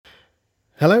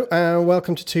Hello and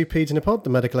welcome to Two Peds in a Pod, the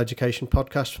medical education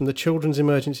podcast from the Children's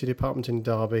Emergency Department in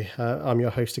Derby. I'm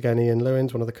your host again, Ian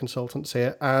Lewins, one of the consultants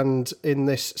here. And in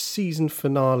this season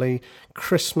finale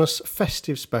Christmas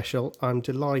festive special, I'm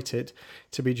delighted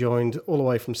to be joined all the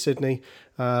way from Sydney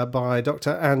by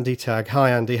Dr. Andy Tagg.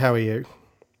 Hi Andy, how are you?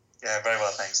 Yeah, very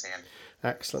well, thanks, Ian.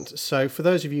 Excellent. So for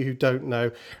those of you who don't know,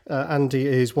 Andy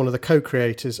is one of the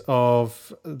co-creators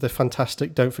of the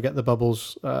fantastic Don't Forget the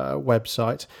Bubbles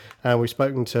website. And we've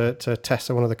spoken to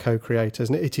Tessa, one of the co-creators,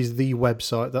 and it is the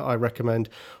website that I recommend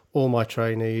all my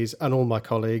trainees and all my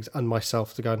colleagues and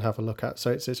myself to go and have a look at.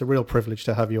 So it's a real privilege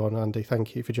to have you on, Andy.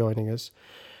 Thank you for joining us.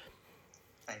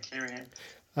 Thank you,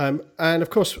 Ian. And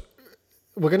of course,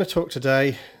 we're going to talk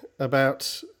today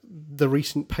about the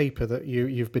recent paper that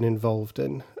you've been involved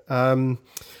in,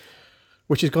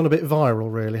 which has gone a bit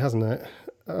viral, really, hasn't it?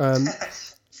 That'd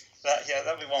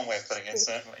be one way of putting it,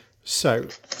 certainly. So,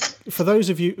 for those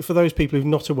people who are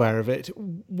not aware of it,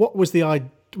 what was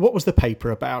the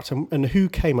paper about, and who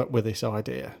came up with this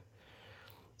idea?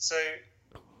 So,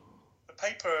 the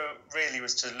paper really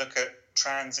was to look at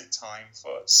transit time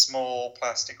for small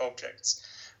plastic objects.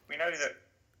 We know that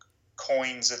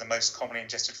coins are the most commonly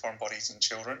ingested foreign bodies in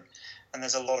children, and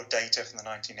there's a lot of data from the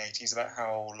 1980s about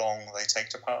how long they take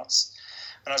to pass.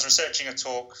 And I was researching a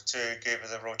talk to give at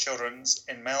the Royal Children's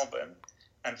in Melbourne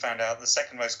and found out the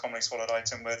second most commonly swallowed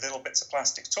item were little bits of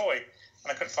plastic toy,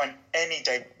 and I couldn't find any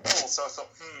data at all. So I thought,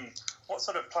 what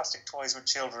sort of plastic toys would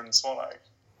children swallow?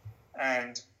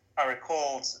 And I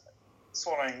recalled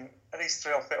swallowing at least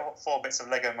 3 or 4 bits of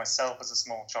Lego myself as a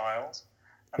small child,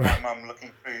 and my mum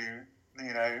looking through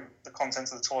the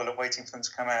contents of the toilet waiting for them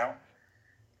to come out.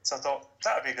 So I thought,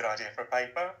 that would be a good idea for a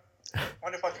paper. I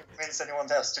wonder if I can convince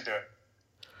anyone else to do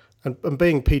it. And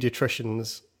being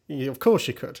paediatricians, of course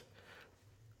you could.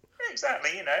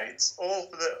 Exactly, it's all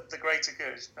for the greater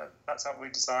good. That's how we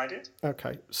decided.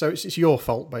 Okay, so it's your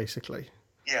fault, basically.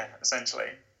 Yeah, essentially.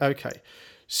 Okay,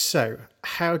 so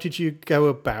how did you go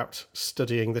about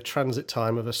studying the transit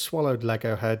time of a swallowed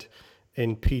Lego head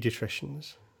in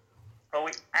paediatricians? Well,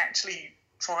 we actually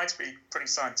tried to be pretty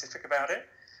scientific about it.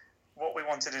 What we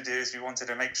wanted to do is we wanted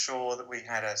to make sure that we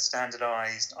had a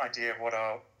standardised idea of what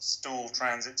our stool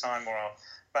transit time or our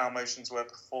bowel motions were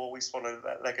before we swallowed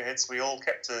that Lego head. So we all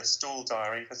kept a stool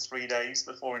diary for 3 days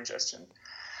before ingestion,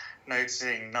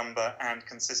 noting number and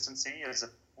consistency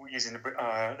using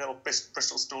a little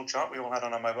Bristol stool chart we all had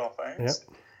on our mobile phones.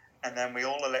 Yep. And then we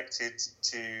all elected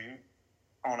to,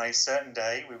 on a certain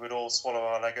day, we would all swallow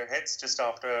our Lego heads just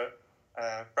after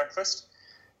breakfast.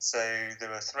 So there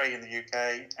were 3 in the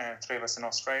UK and 3 of us in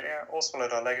Australia. All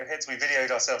swallowed our Lego heads. We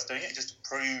videoed ourselves doing it just to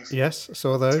prove Yes, I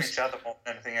saw those. to each other more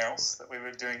than anything else that we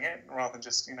were doing it, rather than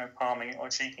just palming it or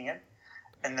cheeking it.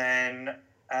 And then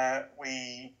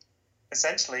we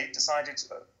essentially decided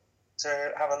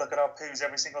to have a look at our poos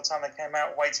every single time they came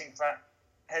out, waiting for that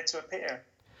head to appear.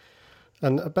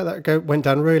 And I bet that went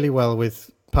down really well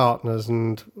with partners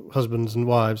and husbands and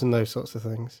wives and those sorts of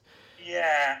things.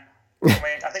 Yeah.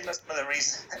 I think that's one of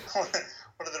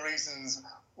the reasons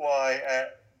why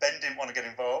Ben didn't want to get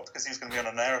involved, because he was going to be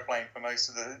on an aeroplane for most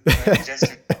of the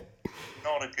ingestion.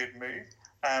 Not a good move.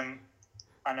 And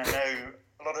I know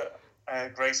a lot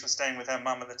of Grace was staying with her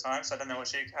mum at the time, so I don't know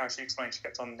how she explained she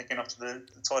kept on nicking off to the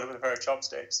toilet with a pair of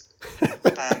chopsticks.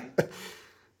 I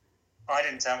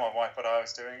didn't tell my wife what I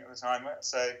was doing at the time,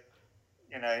 so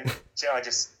I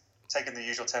just taken the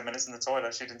usual 10 minutes in the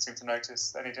toilet. She didn't seem to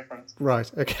notice any difference. Right,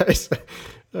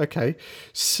 okay.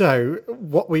 So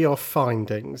what were your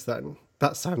findings then?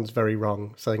 That sounds very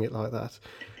wrong, saying it like that.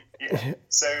 Yeah.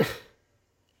 So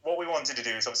what we wanted to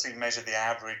do is obviously measure the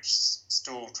average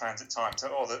stool transit time,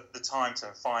 or the time to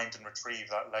find and retrieve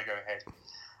that Lego head.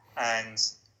 And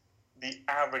the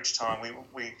average time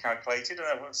we calculated, and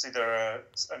obviously there are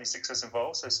only 6 of us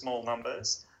involved, so small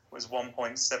numbers, was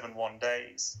 1.71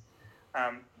 days.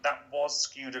 That was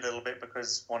skewed a little bit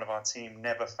because one of our team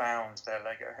never found their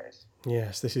Lego head.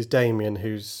 Yes, this is Damien,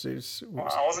 who's Well,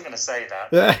 I wasn't going to say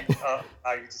that.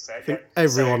 I used to say it.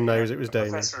 Everyone knows it was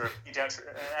Damien. An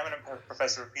eminent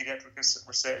professor of paediatric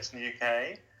research in the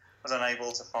UK was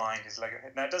unable to find his Lego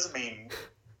head. Now, it doesn't mean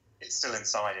it's still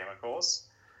inside him, of course.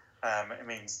 It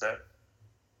means that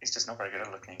he's just not very good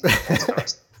at looking.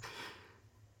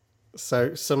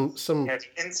 So some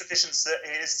insufficient.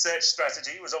 His search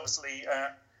strategy was obviously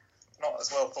not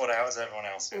as well thought out as everyone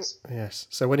else's. Yes.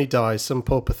 So when he dies, some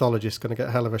poor pathologist is going to get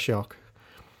a hell of a shock.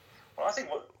 Well, I think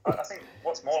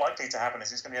what's more likely to happen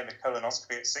is he's going to get a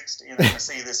colonoscopy at 60, and they're going to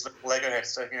see this little Lego head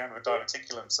sticking out of a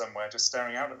diverticulum somewhere, just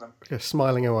staring out at them. Just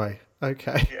smiling away.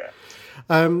 Okay. Yeah.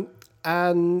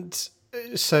 And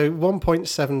so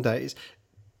 1.7 days.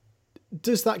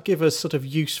 does that give us sort of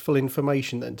useful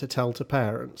information then to tell to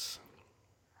parents?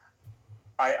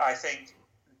 I think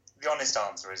the honest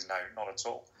answer is no, not at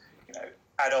all.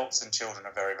 Adults and children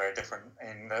are very, very different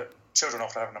in that children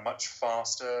often have a much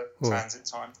faster transit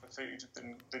time for food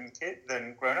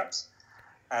than grown-ups.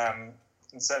 And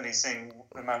certainly seeing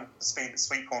the speed that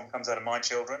sweet corn comes out of my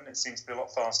children, it seems to be a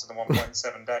lot faster than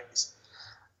 1.7 days.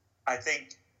 I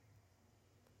think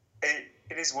it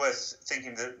is worth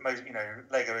thinking that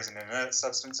Lego is an inert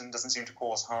substance and doesn't seem to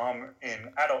cause harm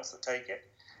in adults that take it.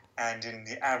 And in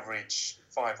the average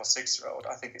 5 or 6 year old,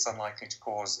 I think it's unlikely to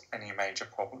cause any major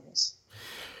problems.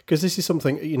 Because this is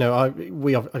something,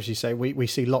 we as you say, we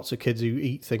see lots of kids who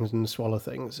eat things and swallow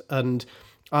things, and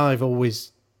I've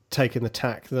always taken the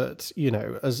tack that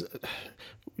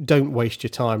don't waste your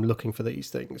time looking for these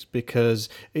things, because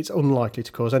it's unlikely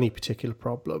to cause any particular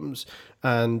problems,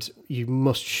 and you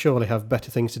must surely have better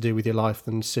things to do with your life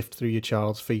than sift through your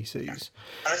child's feces. Yeah.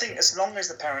 And I think as long as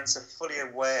the parents are fully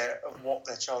aware of what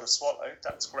their child has swallowed,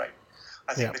 that's great.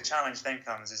 I think the challenge then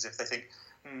comes is if they think,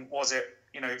 was it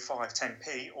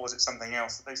 5-10p, or was it something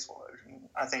else that they swallowed? And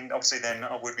I think obviously then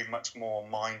I would be much more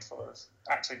mindful of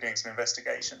actually doing some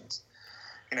investigations.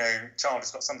 Child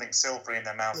has got something silvery in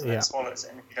their mouth and then swallows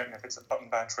it, and if you don't know if it's a button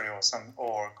battery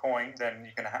or a coin, then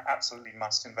you're going to absolutely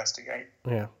must investigate.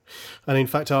 Yeah, and in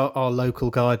fact, our local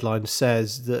guideline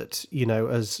says that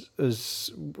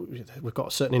as we've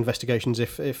got certain investigations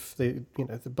if the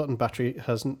the button battery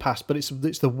hasn't passed, but it's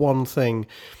the one thing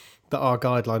that our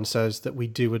guideline says that we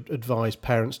do advise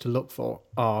parents to look for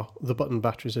are the button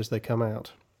batteries as they come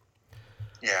out.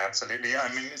 Yeah, absolutely.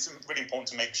 I mean, it's really important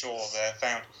to make sure they're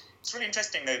found. It's really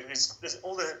interesting, though, because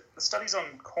all the studies on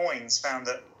coins found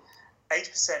that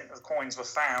 80% of the coins were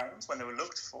found when they were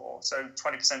looked for, so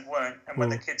 20% weren't, and when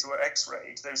the kids were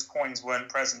x-rayed, those coins weren't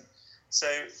present. So,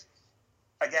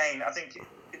 again, I think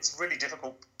it's really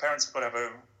difficult. Parents have got to have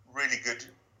a really good,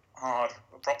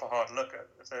 proper hard look at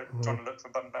if they're trying to look for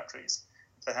button batteries,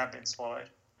 if they have been swallowed.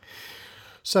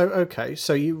 So, okay,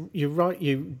 so you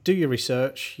do your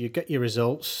research, you get your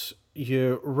results,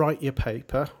 you write your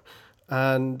paper,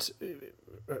 and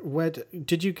where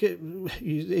did you get?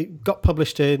 It got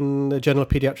published in the Journal of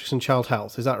Pediatrics and Child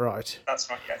Health. Is that right? That's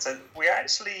right. Yeah. So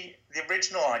the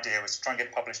original idea was to try and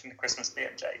get published in the Christmas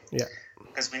BMJ. Yeah.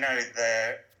 Because we know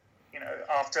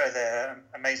after the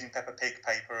amazing Peppa Pig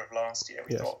paper of last year,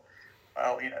 we thought,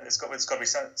 well, there's got to be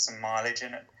some mileage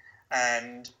in it,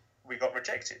 and we got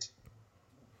rejected.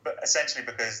 But essentially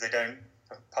because they don't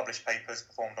publish papers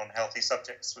performed on healthy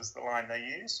subjects was the line they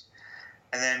used.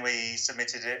 And then we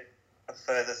submitted it a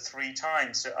further 3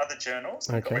 times to other journals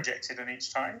and got rejected on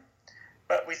each time.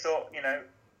 But we thought,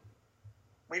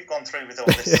 we've gone through with all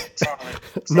this trial.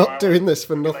 Not doing this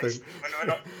for nothing. We're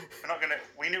not going to.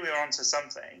 We knew we were onto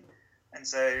something, and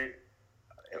so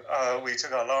we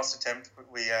took our last attempt.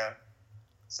 We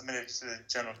submitted it to the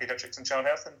Journal of Pediatrics and Child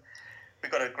Health, and we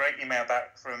got a great email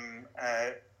back from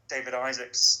David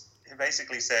Isaacs, who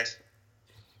basically said,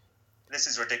 "This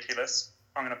is ridiculous.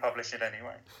 I'm going to publish it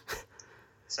anyway."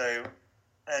 So,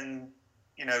 and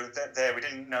there we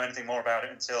didn't know anything more about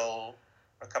it until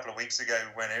a couple of weeks ago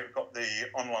when the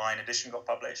online edition got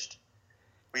published.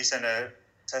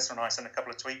 Tessa and I sent a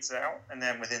couple of tweets out, and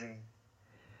then within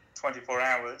 24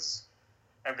 hours,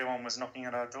 everyone was knocking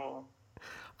at our door.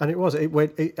 And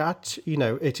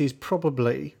it is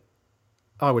probably,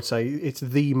 I would say, it's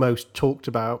the most talked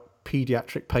about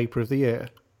paediatric paper of the year,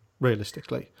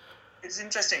 realistically. It's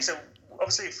interesting. So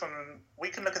obviously we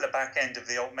can look at the back end of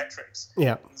the old metrics.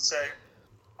 Yeah. So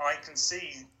I can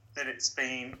see that it's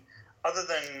been, other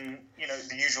than,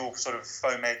 the usual sort of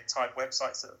FOMED type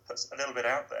websites that puts a little bit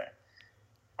out there,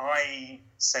 I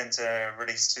sent a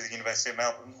release to the University of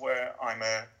Melbourne where I'm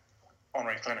a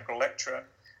honorary clinical lecturer,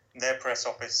 and their press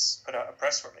office put out a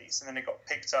press release, and then it got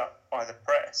picked up by the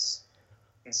press.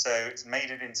 And so it's made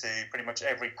it into pretty much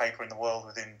every paper in the world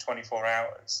within 24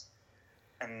 hours.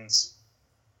 And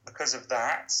because of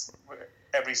that,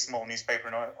 every small newspaper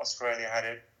in Australia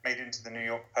made it into the New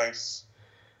York Post.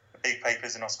 The big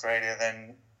papers in Australia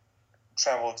then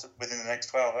travelled within the next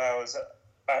 12 hours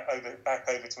back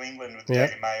over to England with the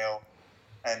Daily Mail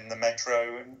and the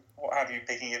Metro and what have you,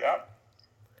 picking it up.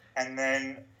 And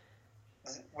then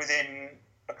within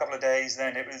a couple of days,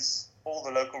 then it was all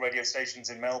the local radio stations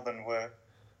in Melbourne were,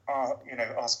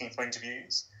 asking for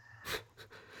interviews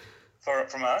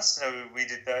from us. So we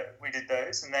did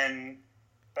those, and then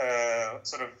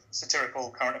sort of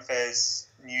satirical current affairs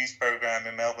news program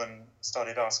in Melbourne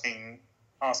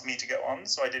asked me to go on,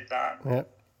 so I did that. Yeah.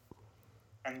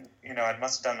 And I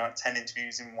must have done like 10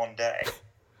 interviews in one day.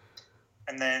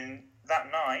 And then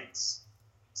that night,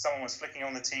 someone was flicking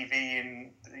on the TV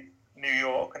in New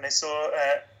York, and they saw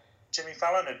Jimmy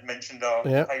Fallon had mentioned our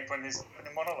paper in his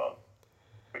opening monologue,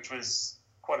 which was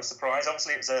quite a surprise.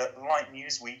 Obviously, it was a light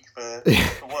news week for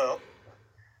the world.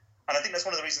 And I think that's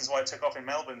one of the reasons why it took off in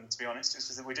Melbourne, to be honest, is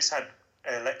because we just had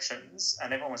elections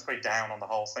and everyone was pretty down on the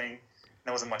whole thing.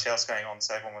 There wasn't much else going on,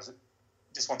 so everyone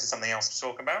just wanted something else to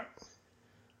talk about,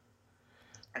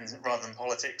 and rather than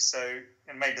politics. So,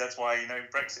 and maybe that's why,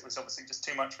 Brexit was obviously just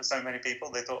too much for so many people.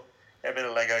 They thought, a bit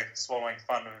of Lego swallowing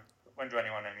fun won't do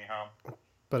anyone any harm.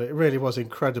 But it really was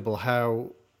incredible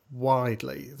how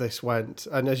widely this went.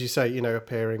 And as you say,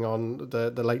 appearing on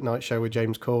the late night show with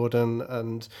James Corden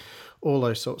and all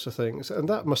those sorts of things. And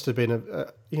that must have been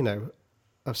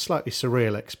a slightly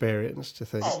surreal experience to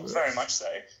think. Oh, very much so.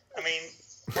 I mean,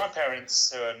 my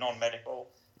parents, who are non-medical,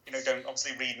 don't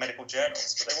obviously read medical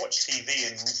journals, but they watch TV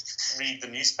and read the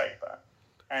newspaper.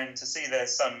 And to see their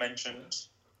son mentioned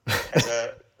as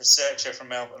a researcher from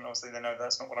Melbourne, obviously they know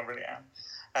that's not what I really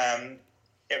am.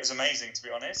 It was amazing, to be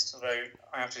honest, although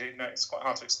I have to it's quite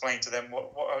hard to explain to them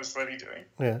what I was really doing.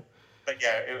 Yeah. But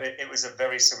yeah, it was a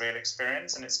very surreal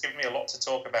experience, and it's given me a lot to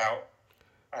talk about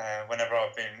whenever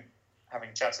I've been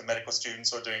having chats with medical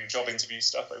students or doing job interview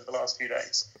stuff over the last few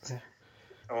days,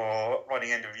 or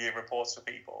writing end-of-year reports for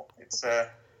people. It's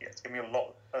given me a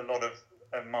lot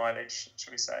of mileage,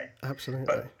 should we say. Absolutely.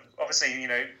 But obviously,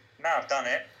 now I've done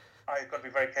it, I've got to be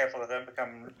very careful that I don't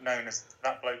become known as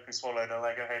that bloke who swallowed a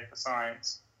Lego head for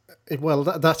science. Well,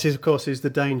 that is, of course, is the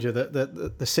danger that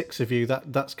the six of you,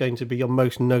 that's going to be your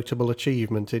most notable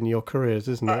achievement in your careers,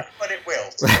 isn't it? But it will,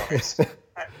 to be honest.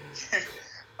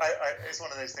 It's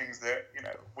one of those things that,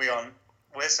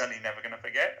 we're certainly never going to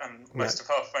forget, and most of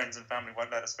our friends and family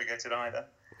won't let us forget it either.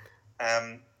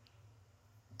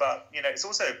 But, it's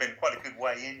also been quite a good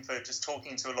way in for just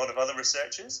talking to a lot of other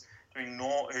researchers who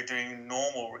are doing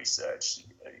normal research.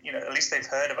 At least they've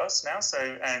heard of us now,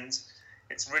 and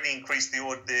it's really increased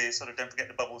the sort of Don't Forget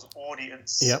the Bubbles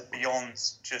audience beyond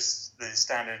just the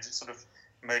standard sort of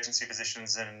emergency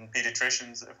physicians and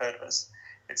paediatricians that have heard of us.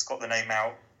 It's got the name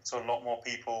out to a lot more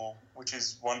people, which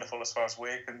is wonderful as far as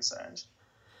we're concerned.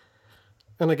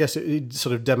 And I guess it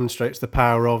sort of demonstrates the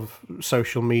power of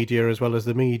social media as well as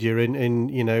the media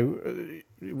in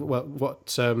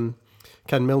what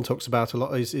Ken Mill talks about a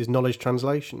lot is knowledge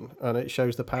translation, and it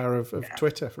shows the power of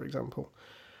Twitter, for example.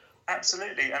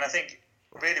 Absolutely, and I think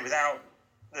really without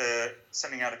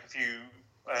sending out a few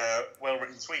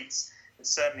well-written tweets, it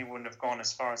certainly wouldn't have gone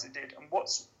as far as it did. And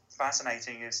what's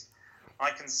fascinating is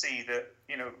I can see that,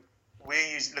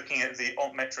 we're looking at the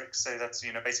altmetrics, so that's,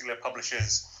 basically a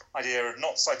publisher's idea of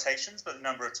not citations, but the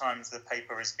number of times the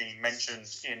paper is being mentioned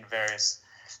in various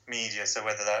media, so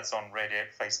whether that's on Reddit,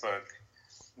 Facebook,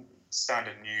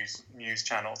 standard news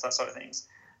channels, that sort of things.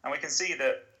 And we can see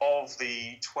that of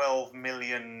the 12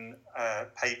 million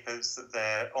papers that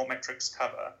the altmetrics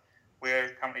cover, we're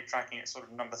currently tracking at sort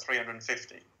of number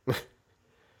 350.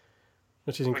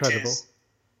 Which is incredible.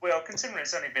 Well, considering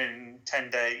it's only been 10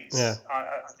 days,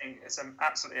 I think it's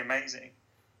absolutely amazing.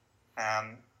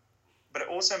 But it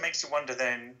also makes you wonder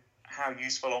then how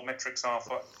useful altmetrics are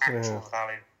for actual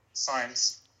valid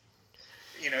science.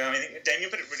 Damien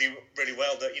put it really, really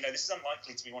well that, this is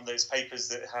unlikely to be one of those papers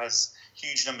that has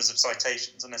huge numbers of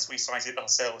citations unless we cite it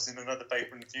ourselves in another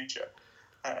paper in the future.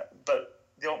 But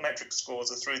the altmetric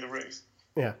scores are through the roof.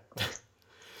 Yeah.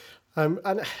 And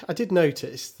I did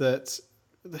notice that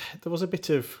there was a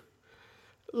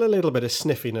little bit of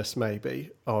sniffiness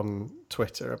maybe on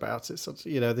Twitter about it. So,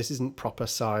 this isn't proper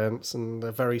science and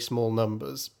they're very small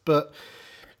numbers, but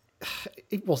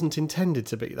it wasn't intended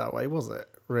to be that way, was it?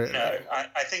 Really? No,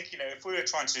 I think, if we were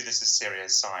trying to do this as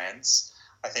serious science,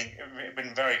 I think it would have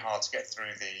been very hard to get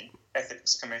through the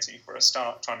ethics committee for a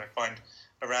start, trying to find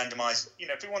a randomised...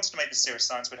 if we wanted to make this serious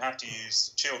science, we'd have to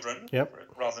use children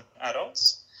rather than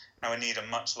adults. Now, we need a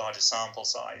much larger sample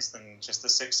size than just the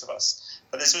six of us.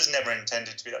 But this was never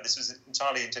intended to be that. This was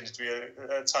entirely intended to be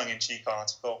a tongue-in-cheek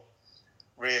article,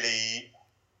 really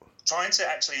trying to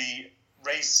actually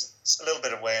raise a little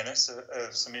bit of awareness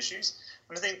of some issues.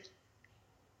 And I think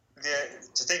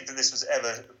to think that this was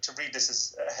to read this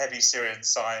as a heavy, serious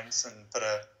science and put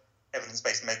a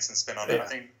evidence-based medicine spin on it, I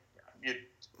think you'd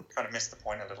kind of missed the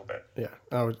point a little bit. Yeah,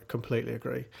 I would completely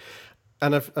agree.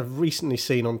 And I've recently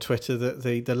seen on Twitter that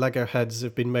the Lego heads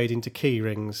have been made into key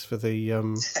rings for the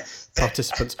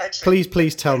participants. Actually,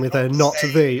 please tell me they're not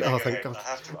the... Oh, thank God.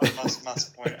 I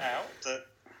must point out that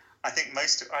I think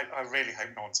I really hope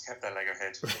no one's kept their Lego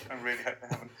head. I really hope they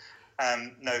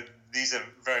haven't. No, these are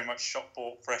very much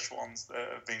shop-bought fresh ones that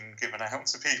have been given out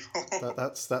to people.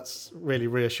 That's really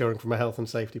reassuring from a health and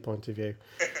safety point of view.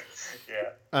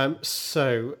 Yeah.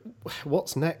 So,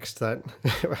 what's next then?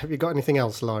 Have you got anything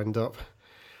else lined up?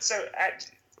 So,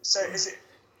 so is it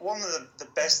one of the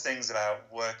best things about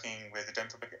working with the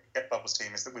Don't Forget Bubbles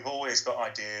team is that we've always got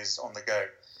ideas on the go.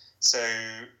 So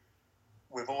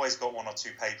we've always got one or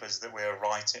two papers that we're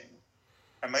writing,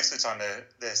 and most of the time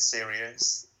they're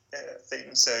serious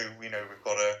things. So we've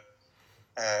got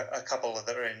a couple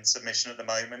that are in submission at the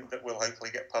moment that will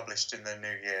hopefully get published in the new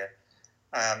year.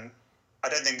 I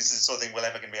don't think this is the sort of thing we're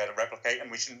ever going to be able to replicate, and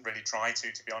we shouldn't really try to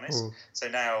be honest. So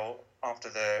now, after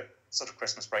the sort of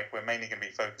Christmas break, we're mainly going to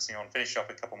be focusing on finishing off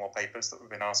a couple more papers that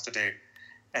we've been asked to do,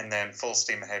 and then full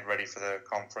steam ahead ready for the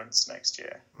conference next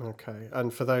year. Okay,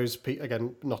 and for those,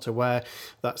 again, not aware,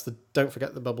 that's the Don't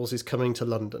Forget the Bubbles is coming to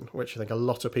London, which I think a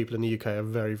lot of people in the UK are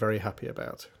very, very happy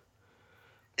about.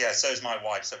 Yeah, so is my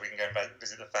wife, so we can go and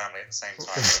visit the family at the same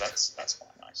time, so that's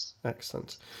quite nice.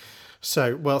 Excellent.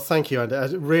 So, well, thank you, Andy. I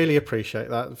really appreciate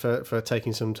that for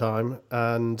taking some time.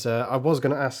 And I was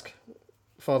going to ask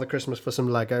Father Christmas for some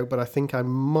Lego, but I think I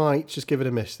might just give it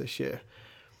a miss this year.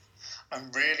 I'm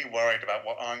really worried about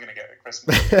what I'm going to get at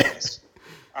Christmas.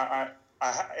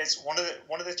 It's one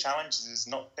of the challenges is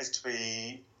to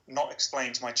be not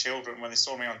explain to my children when they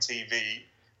saw me on TV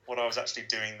what I was actually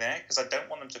doing there, because I don't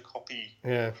want them to copy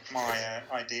my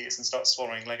ideas and start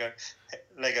swallowing Lego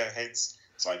heads.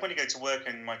 It's like when you go to work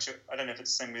and I don't know if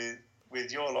it's the same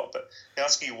with your lot, but they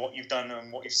ask you what you've done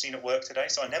and what you've seen at work today.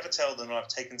 So I never tell them I've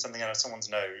taken something out of someone's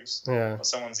nose or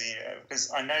someone's ear,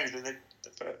 because I know that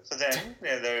for them,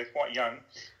 they're quite young.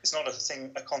 It's not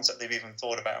a concept they've even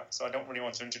thought about. So I don't really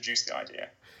want to introduce the idea.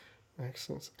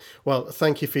 Excellent. Well,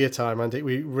 thank you for your time, Andy.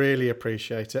 We really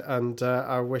appreciate it. And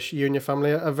I wish you and your family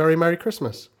a very Merry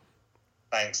Christmas.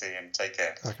 Thanks, Ian. Take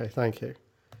care. Okay, thank you.